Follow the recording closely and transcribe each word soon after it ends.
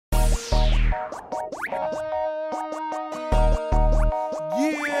Yeah.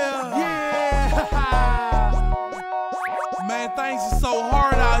 Man, things are so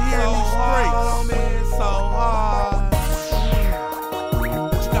hard out here in these streets. Man, so hard.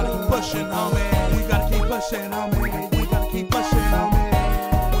 But you gotta keep pushing, homie. You gotta keep pushing, homie. You gotta keep pushing, homie.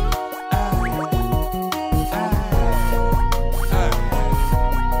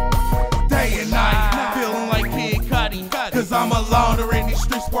 Day and night, feeling like Kid Cudi. Cause I'm alone, in these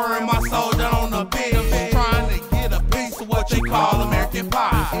streets, pouring my soul down on the bed. Trying to get a piece of what they call American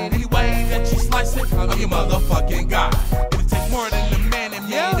pie. Any way that you slice it, I'm your motherfucking God. It takes more than a man in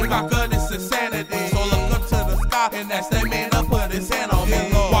me. They got good, it's insanity. So look up to the sky, and that's that man that put his hand on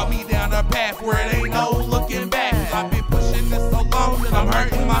me. Walk me down a path where it ain't no looking back. I've been pushing this so long that I'm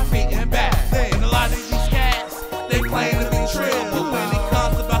hurting my feet and back. And a lot of these cats, they claim to be trill. But when it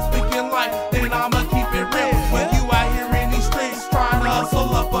comes about speaking life, then I'ma keep it real. When you out here in these streets trying to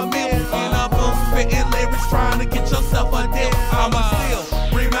hustle up a meal, in a booth spitting lyrics trying to get yourself a deal, I'ma still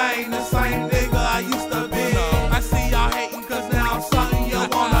remain the same nigga I used to be. I see y'all hating cause now I'm something you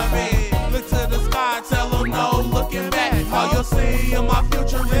wanna be. Look to the sky, tell them no looking back. All you'll see in my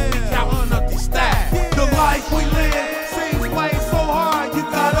future is me counting up these stacks. The life we live seems way so hard. You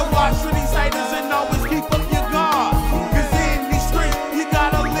gotta watch for these haters and always keep up your guard. Cause in these streets, you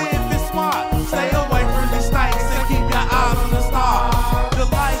gotta live it smart. Stay away from these snakes and keep your eyes on the stars. The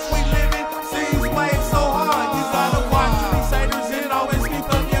life we live in seems way so hard. You gotta watch for these haters and always keep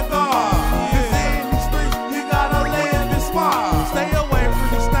up your guard. Cause in these streets, you gotta live it smart. Stay away from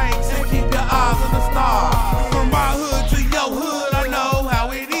these snakes and keep your eyes on the stars. From my hood to your hood, I know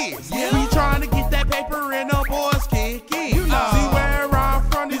how it is. We trying to get that paper and the boys kick in. See where I'm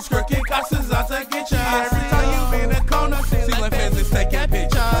from, these crooked cops is out to get ya. Every time you in a corner, see like fans taking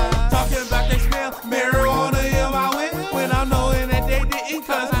pictures. Talking about they smell marijuana in my wind when I'm knowing that they didn't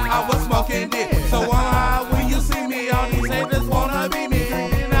cause I was smoking dick. So I'm high when you see me, all these haters wanna be me.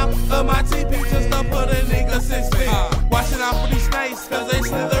 Drinking out of my TP just to put a nigga 6 feet. Watching out for these snakes cause they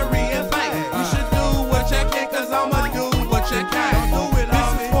slithery and fake. You should do what you can cause I'ma do what you can. This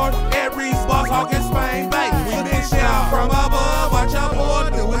is for every boss hog in Spain, babe. We been down from above, watch your boy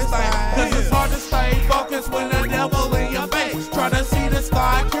do his thing. Cause it's hard to stay focused when the devil in your face. Try to see the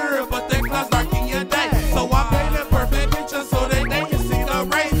sky clear, but the clouds dark in your day. So I paint a perfect picture so that they can see the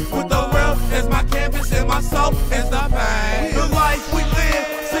rain. With the world as my canvas and my soul is the pain. The life we live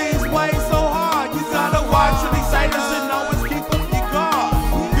seems way so hard. You gotta watch for these haters and always keep up your guard.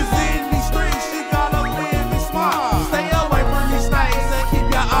 Cause in these streets you gotta live it smart. Stay away from these snakes and keep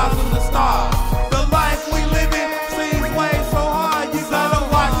your eyes on the stars. The life we live in seems way so hard. You gotta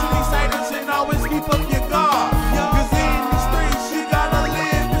watch for these haters and always keep up your guard. Cause in these streets you gotta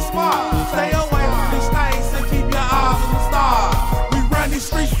live it smart. Stay away from these snakes and keep your eyes on the stars. We run these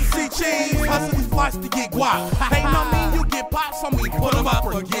streets to see cheese, hustle these blocks to get guap. Ain't no mean you get popped, so we put them up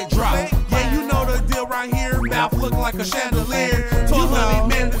or get dropped. Yeah, you know the deal right here. Mouth looking like a chandelier. 1200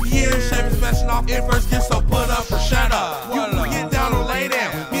 men of the year, shaving smashing off in first gear, so put up or shut up. You can get down or lay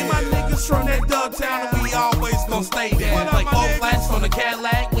down. Me and my niggas from that Dubtown, and we always gon' stay down. Like old flats on the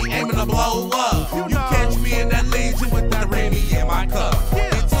Cadillac,